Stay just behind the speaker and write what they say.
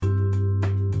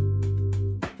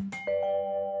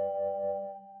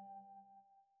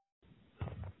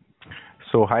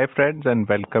Hi friends, and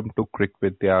welcome to Crick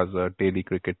Vidya's daily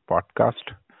cricket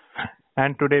podcast.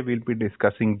 And today we'll be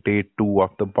discussing day two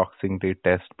of the Boxing Day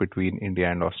test between India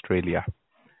and Australia.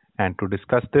 And to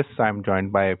discuss this, I'm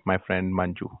joined by my friend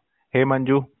Manju. Hey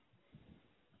Manju.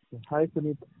 Hi,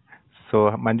 Puneet.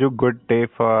 So Manju, good day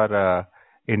for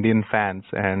Indian fans,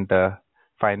 and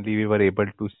finally we were able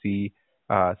to see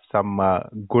some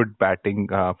good batting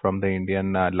from the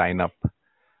Indian lineup.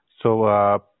 So,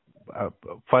 uh,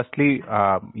 firstly,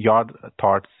 your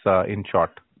thoughts in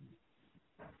short.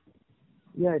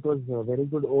 Yeah, it was a very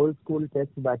good old school test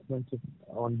batsmanship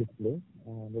on display,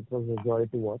 and it was a joy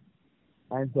to watch.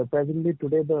 And surprisingly,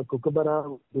 today the Kookaburra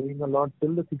was doing a lot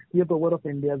till the 60th over of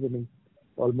India's innings,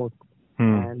 almost.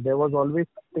 Hmm. And there was always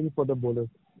something for the bowlers.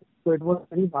 So it was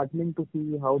very heartening to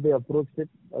see how they approached it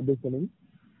this inning.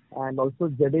 And also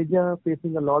Jadeja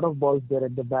facing a lot of balls there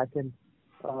at the back end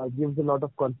gives a lot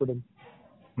of confidence.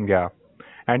 Yeah,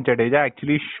 and Jadeja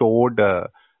actually showed a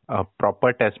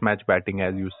proper test match batting,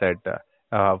 as you said,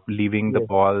 leaving the Yes,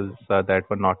 balls that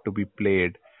were not to be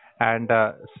played, and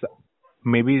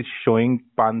maybe showing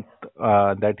Pant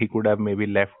that he could have maybe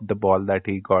left the ball that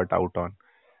he got out on.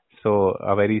 So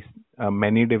a very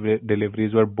many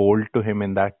deliveries were bowled to him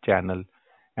in that channel,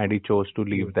 and he chose to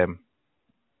leave yes. them.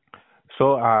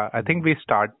 So I think Mhm. we'll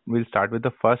start with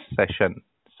the first session.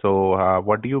 So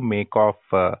what do you make of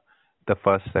the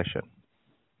first session?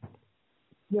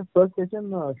 Yeah, first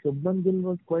session, Shubman Gill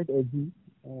was quite edgy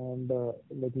and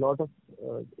like lot of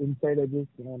inside edges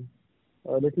and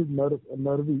a little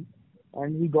nervy,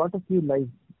 and he got a few lives,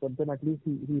 but then at least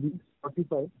he reached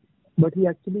 45. But he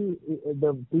actually,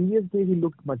 the previous day he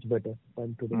looked much better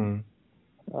than today. Mm,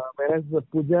 Whereas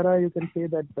Pujara, you can say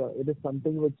that it is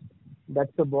something which,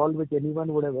 that's a ball which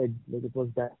anyone would have edged. Like it was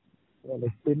that,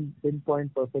 like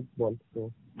pinpoint perfect ball.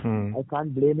 So mm, I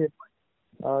can't blame him.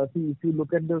 See, if you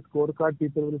look at the scorecard,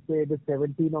 people will say it is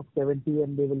 17 of 70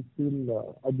 and they will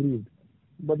feel aggrieved.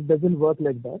 But it doesn't work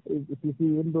like that. If you see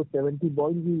even those 70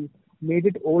 balls, he made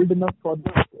it old enough for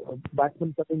the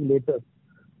batsman coming later.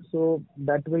 So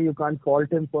that way you can't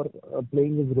fault him for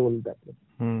playing his role that way.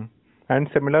 mm. And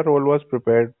similar role was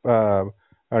prepared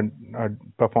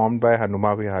performed by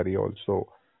Hanuma Vihari also.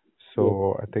 Yes,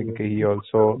 So I think yes. he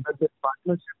also.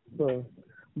 The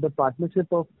the partnership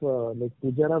of like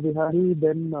Pujara Vihari,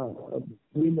 then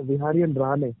between Vihari and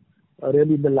Rahane,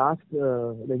 really in the last,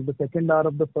 like the second hour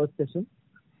of the first session,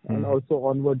 and Mm, also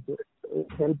onwards, it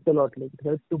helps a lot. Like it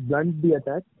helps to blunt the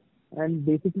attack. And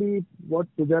basically, what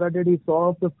Pujara did, he saw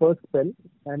off the first spell,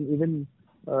 and even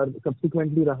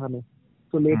subsequently Rahane.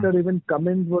 So mm. later, even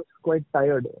Cummins was quite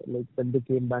tired, like when they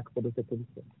came back for the second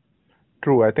spell.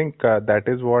 True. I think that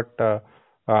is what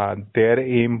their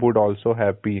aim would also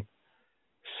have been.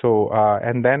 So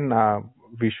and then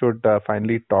we should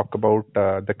finally talk about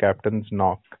the captain's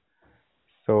knock.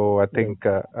 So I Right. think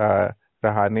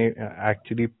Rahane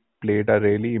actually played a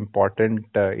really important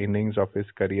innings of his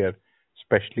career,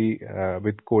 especially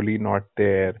with Kohli not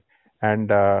there, and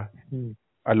Hmm.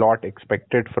 a lot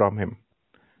expected from him,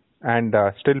 and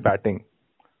still batting.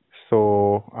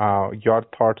 So your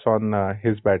thoughts on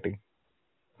his batting?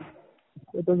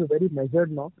 It was a very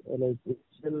measured knock. Like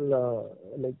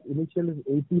initial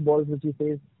 80 balls which he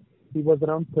faced, he was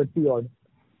around 30 odd.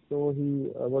 So he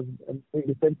was a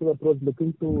defensive approach,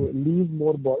 looking to leave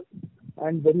more balls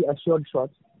and very assured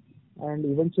shots. And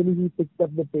eventually he picked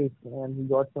up the pace and he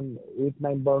got some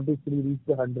 8-9 boundaries till he reached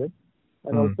the 100,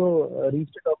 and Hmm. also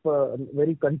reached it off a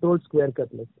very controlled square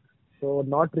cut. Like. So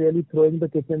not really throwing the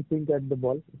kitchen sink at the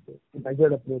ball, so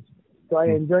measured approach. So I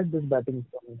Hmm. enjoyed this batting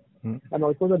from him. Hmm. And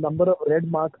also the number of red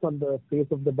marks on the face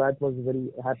of the bat was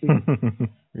very happy to see.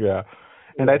 Yeah,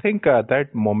 and I Yeah. think that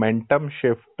momentum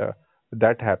shift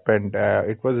that happened,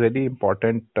 it was really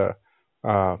important.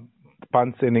 Uh,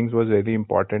 Pant's innings was really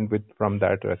important with from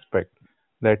that respect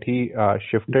that he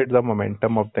shifted the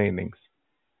momentum of the innings,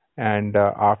 and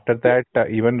after that,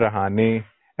 even Rahane,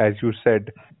 as you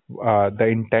said, the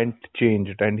intent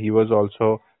changed, and he was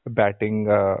also batting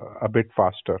a bit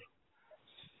faster.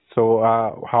 So,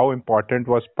 how important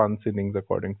was Pant's innings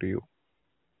according to you?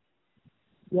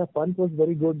 Yeah, Pant was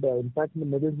very good. In fact, in the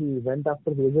middle, he went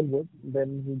after Hazelwood.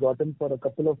 Then he got in for a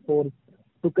couple of fours,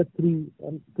 took a three,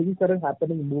 and things started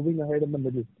happening, moving ahead in the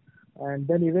middle. And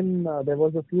then even there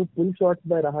was a few pull shots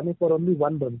by Rahane for only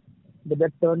 1 run, but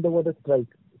that turned over the strike.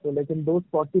 So like in those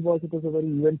 40 balls, it was a very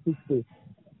even pace.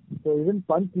 So even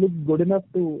Pant looked good enough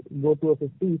to go to a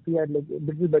 50 if he had like a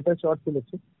little better shot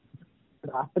selection.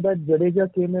 But after that,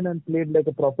 Jadeja came in and played like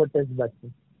a proper test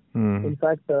batsman. Hmm. In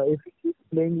fact, if he keeps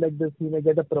playing like this, he may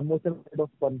get a promotion ahead of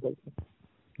Pant also.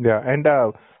 Yeah, and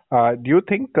Do you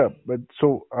think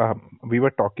we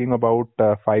were talking about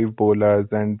five bowlers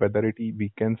and whether it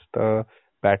weakens the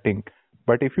batting,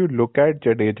 but if you look at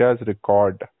Jadeja's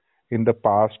record in the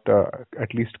past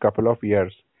at least couple of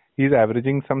years, he's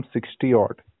averaging some 60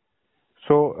 odd.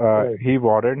 So Right. he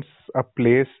warrants a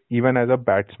place even as a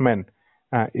batsman,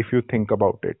 if you think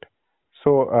about it.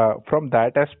 So from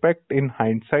that aspect, in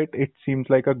hindsight, it seems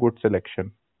like a good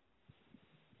selection.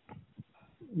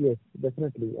 Yes,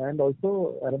 definitely. And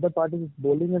also another part is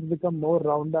bowling has become more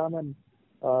round arm and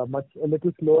much a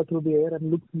little slower through the air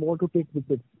and looks more to take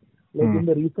wickets. Like Hmm. in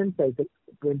the recent cycle,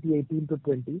 2018 to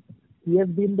 20, he has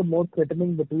been the more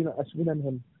threatening between Ashwin and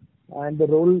him. And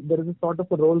there is a sort of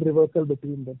a role reversal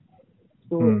between them.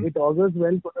 So Hmm. it augurs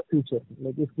well for the future.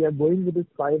 Like if we are going with this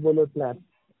five bowler plan,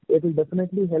 it will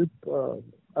definitely help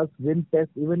us win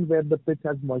tests even where the pitch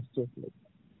has moisture. Like,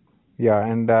 Yeah,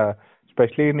 and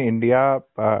especially in India,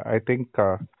 I think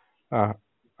uh,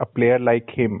 a player like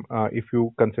him, if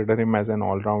you consider him as an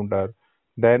all-rounder,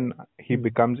 then he hmm,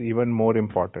 becomes even more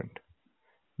important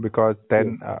because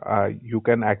yes. then you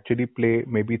can actually play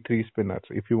maybe three spinners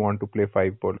if you want to play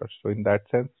five bowlers. So in that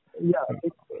sense, Yeah, uh,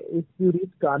 if you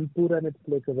reach Kanpur and it's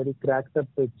like a very cracked up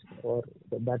pitch or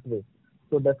that way.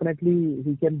 So definitely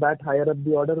he can bat higher up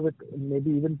the order with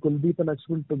maybe even Kuldeep and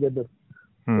Ashwin together.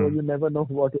 So hmm. you never know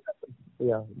what will happen.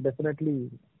 Yeah, definitely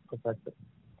a factor.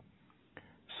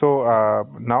 So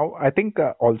now I think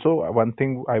also one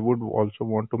thing I would also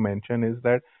want to mention is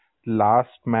that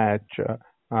last match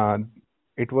uh,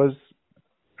 it was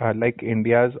like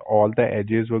India's all the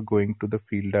edges were going to the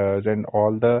fielders and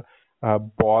all the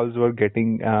balls were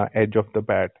getting edge of the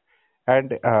bat,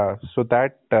 and so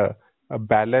that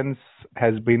balance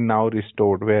has been now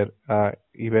restored. Where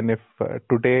even if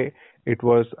today it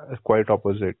was quite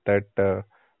opposite that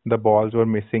the balls were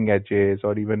missing edges,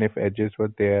 or even if edges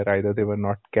were there, either they were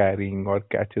not carrying or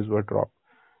catches were dropped.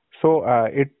 So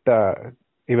it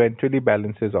eventually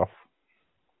balances off.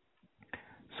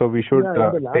 So we should Yeah,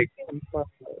 in the last take. game,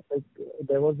 like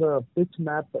there was a pitch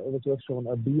map which was shown,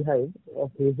 a beehive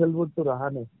of Hazelwood to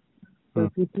Rahane. So Hmm,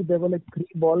 if you see, there were like three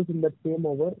balls in that same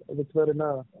over, which were in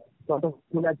a sort of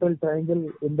equilateral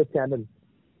triangle in the channel.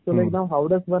 So like hmm. now, how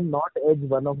does one not edge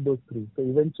one of those three? So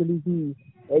eventually he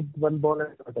edged one ball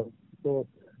and got out. So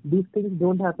these things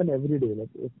don't happen every day. Like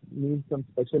it needs some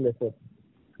special effort.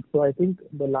 So I think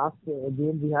the last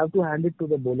game we have to hand it to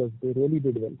the bowlers. They really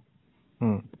did well.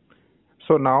 Hmm.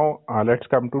 So now let's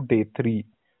come to day three.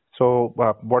 So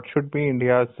what should be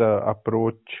India's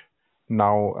approach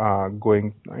now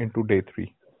going into day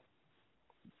three?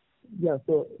 Yeah.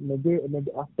 So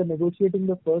after negotiating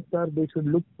the first hour, they should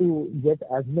look to get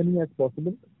as many as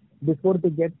possible before they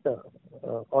get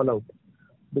all out.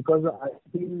 Because I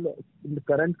feel in the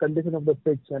current condition of the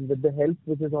pitch and with the help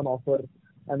which is on offer,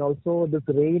 and also this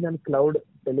rain and cloud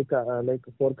like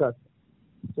forecast,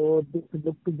 so they should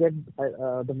look to get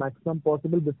the maximum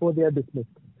possible before they are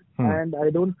dismissed. Hmm. And I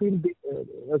don't feel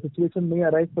a situation may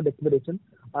arise for desperation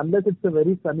unless it's a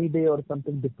very sunny day or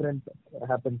something different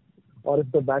happens, or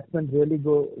if the batsmen really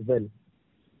go well.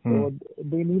 Hmm. So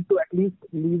they need to at least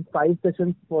leave five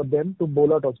sessions for them to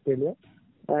bowl out Australia.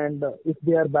 And if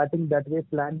they are batting that way,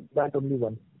 plan bat only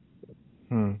once.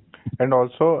 Hmm. And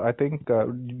also, I think,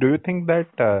 do you think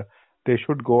that they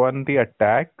should go on the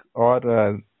attack or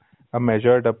a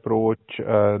measured approach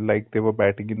like they were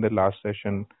batting in the last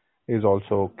session is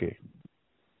also okay?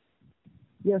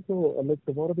 Yeah, so like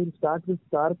tomorrow we'll start with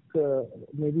Stark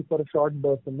maybe for a short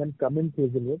burst and then come in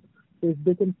Hazelwood. So if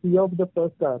they can see off the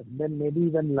first hour, then maybe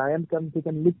when Lion comes, they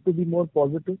can look to be more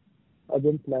positive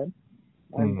against Lion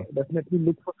and Hmm. definitely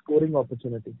look for scoring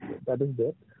opportunity. That is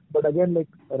there. But again, like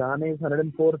Rane is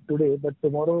 104 today, but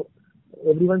tomorrow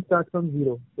everyone starts from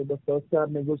zero. So the first hour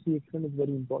negotiation is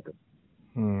very important.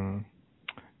 Hmm.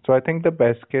 So I think the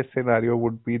best case scenario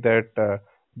would be that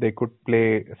they could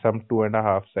play some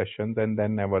 2.5 sessions and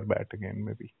then never bat again,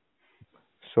 maybe.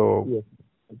 So, Yes,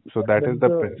 so that is that's the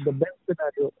best. the best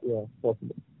scenario, yeah,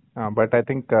 possible. But I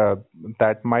think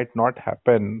that might not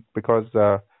happen because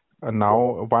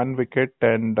now one wicket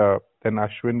and then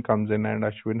Ashwin comes in and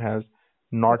Ashwin has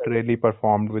not Right. really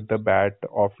performed with the bat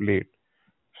of late.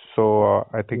 So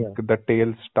I think Yeah, the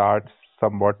tail starts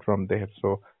somewhat from there.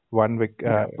 So one wicket,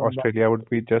 yeah, from one. Australia would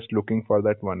be just looking for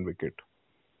that one wicket.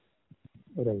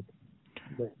 Right.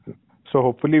 That's it. So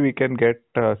hopefully we can get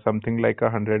something like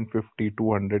 150,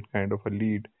 200 kind of a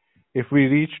lead. If we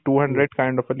reach Yes. 200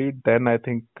 kind of a lead, then I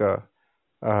think uh,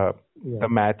 Yeah. the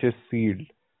match is sealed.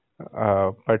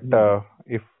 But Hmm.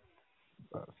 if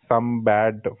some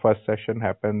bad first session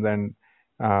happens and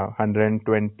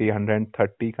 120,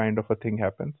 130 kind of a thing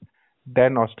happens,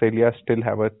 then Australia still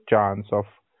have a chance of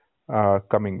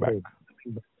coming back. Right.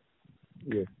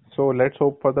 Yes. So let's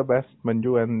hope for the best,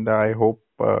 Manju, and I hope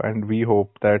and we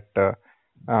hope that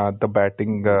the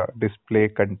batting display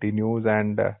continues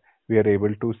and we are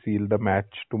able to seal the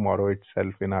match tomorrow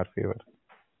itself in our favor.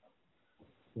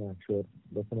 Yeah, sure.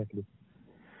 Definitely.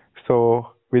 So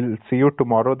we'll see you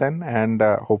tomorrow then, and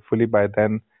hopefully by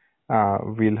then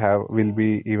we'll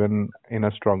be even in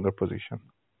a stronger position.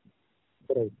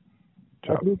 Right.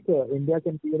 Ciao. At least India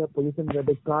can be in a position where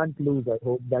they can't lose. I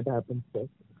hope that happens first.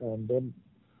 And then,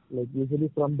 like, usually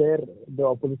from there, the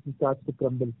opposition starts to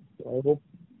crumble. So I hope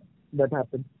that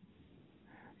happens.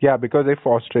 Yeah, because if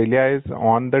Australia is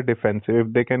on the defensive,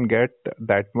 if they can get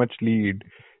that much lead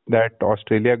that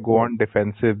Australia go Right. on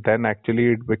defensive, then actually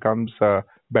it becomes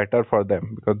better for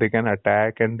them because they can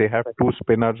attack and they have two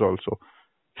spinners also.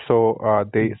 So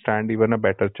they stand even a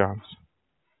better chance.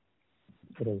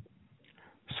 Right.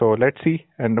 So let's see,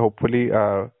 and hopefully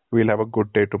we'll have a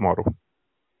good day tomorrow.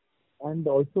 And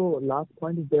also, last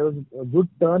point is there was a good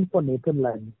turn for Nathan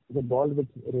Lyon. The ball which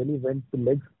really went to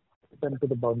legs and to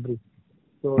the boundary.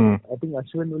 So Hmm. I think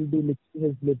Ashwin will be licking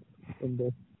his lips in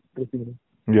the proceedings.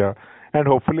 Yeah, and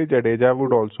hopefully Jadeja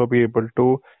would also be able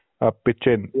to pitch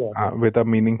in Yeah. with a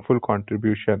meaningful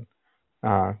contribution.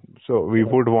 Uh, so we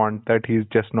Correct. would want that he's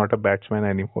just not a batsman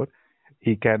anymore.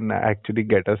 He can actually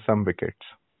get us some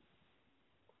wickets.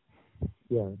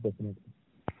 Yeah, definitely.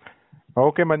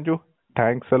 Okay, Manju,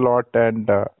 thanks a lot, and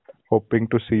hoping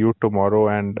to see you tomorrow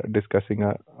and discussing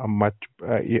a much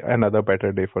another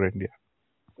better day for India.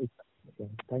 Yeah.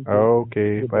 Thank you.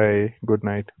 Okay, Good night. bye. Good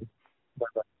night.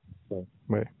 Bye-bye. Bye.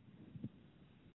 Bye.